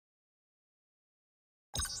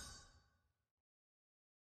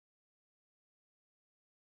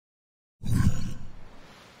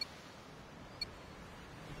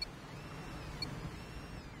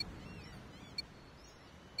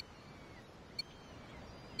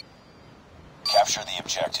Capture the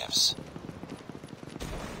objectives.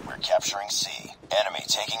 We're capturing C. Enemy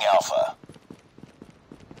taking Alpha.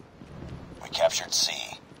 We captured C.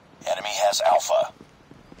 Enemy has Alpha.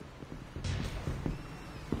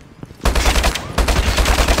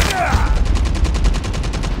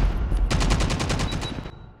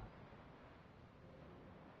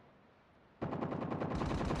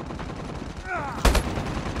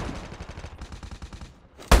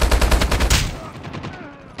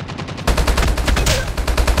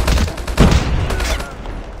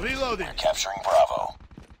 Reloading. We're capturing Bravo.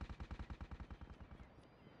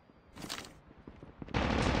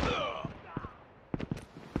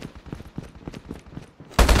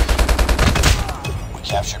 We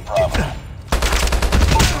captured Bravo.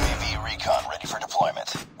 UAV recon ready for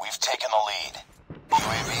deployment. We've taken the lead.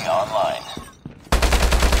 UAV online.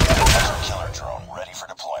 Hunter killer drone ready for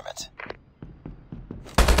deployment.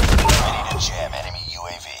 Ready to jam enemy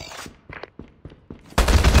UAV.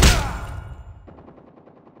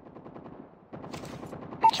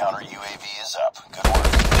 Counter UAV is up. Good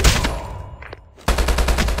work.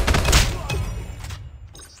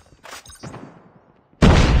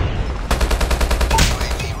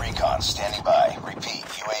 UAV recon standing by. Repeat,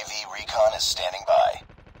 UAV recon is standing by.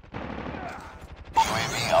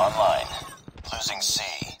 UAV online. Losing C.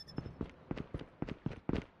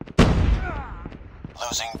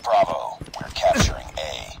 Losing Bravo. We're capturing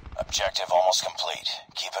A. Objective almost complete.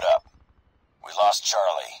 Keep it up. We lost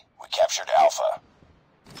Charlie. We captured Alpha.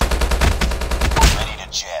 Ready to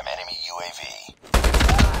jam enemy UAV.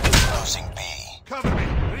 Losing B. Cover me.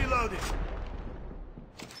 Reloading.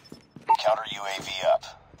 Counter UAV up.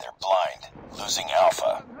 They're blind. Losing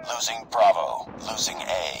Alpha. Losing Bravo. Losing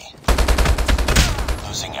A.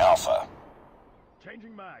 Losing Alpha.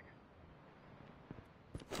 Changing mag.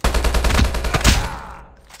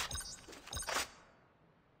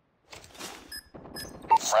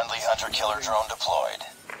 Friendly hunter-killer drone deployed.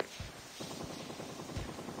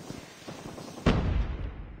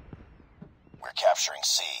 We're capturing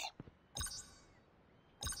C.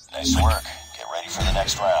 Nice work. Get ready for the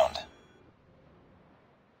next round.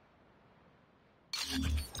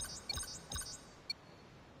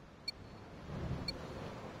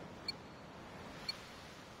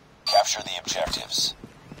 Capture the objectives.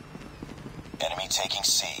 Enemy taking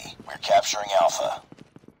C. We're capturing Alpha.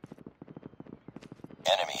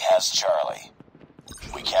 Enemy has Charlie.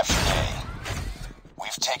 We captured A.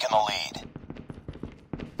 We've taken the lead.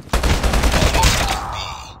 Enemy taking B.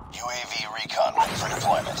 UAV recon ready for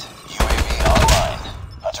deployment. UAV online.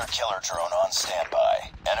 Hunter-killer drone on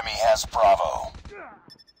standby. Enemy has Bravo.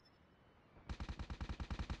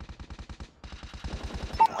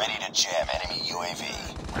 Ready to jam enemy UAV.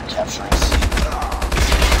 We're capturing C.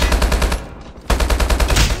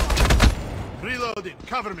 Reloading.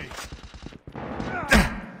 Cover me.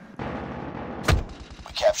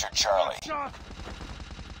 We captured Charlie. Shot.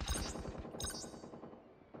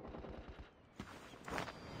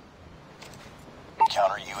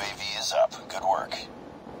 Counter UAV is up. Good work.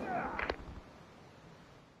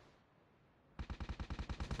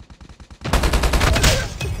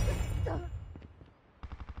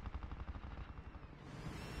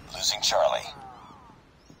 Losing Charlie.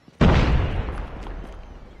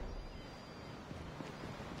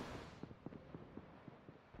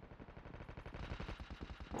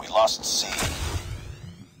 We lost C.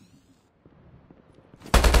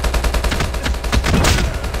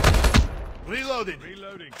 Reloading.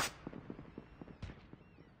 Reloading.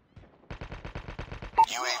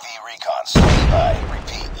 UAV recon standing by.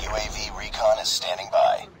 Repeat, UAV recon is standing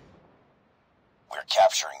by. We're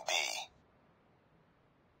capturing B.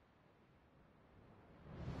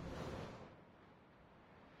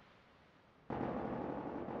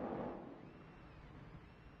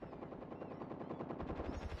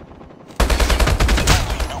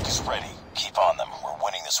 Nuke is ready. Keep on them. We're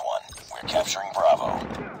winning this one. We're capturing Bravo.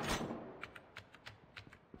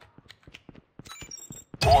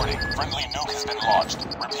 Warning, friendly nuke has been launched.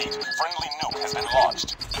 Repeat, friendly nuke has been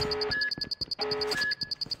launched.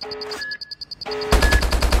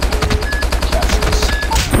 Capture C.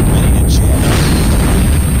 Ready to jam.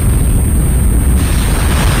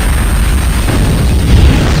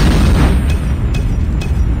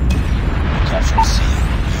 Capture C.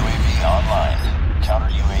 UAV online.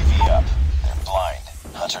 Counter UAV up. They're blind.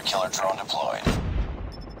 Hunter-killer drone deployed.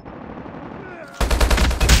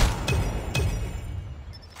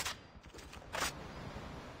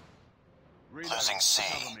 Losing C.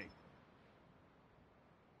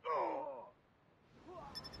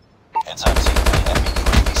 Heads up,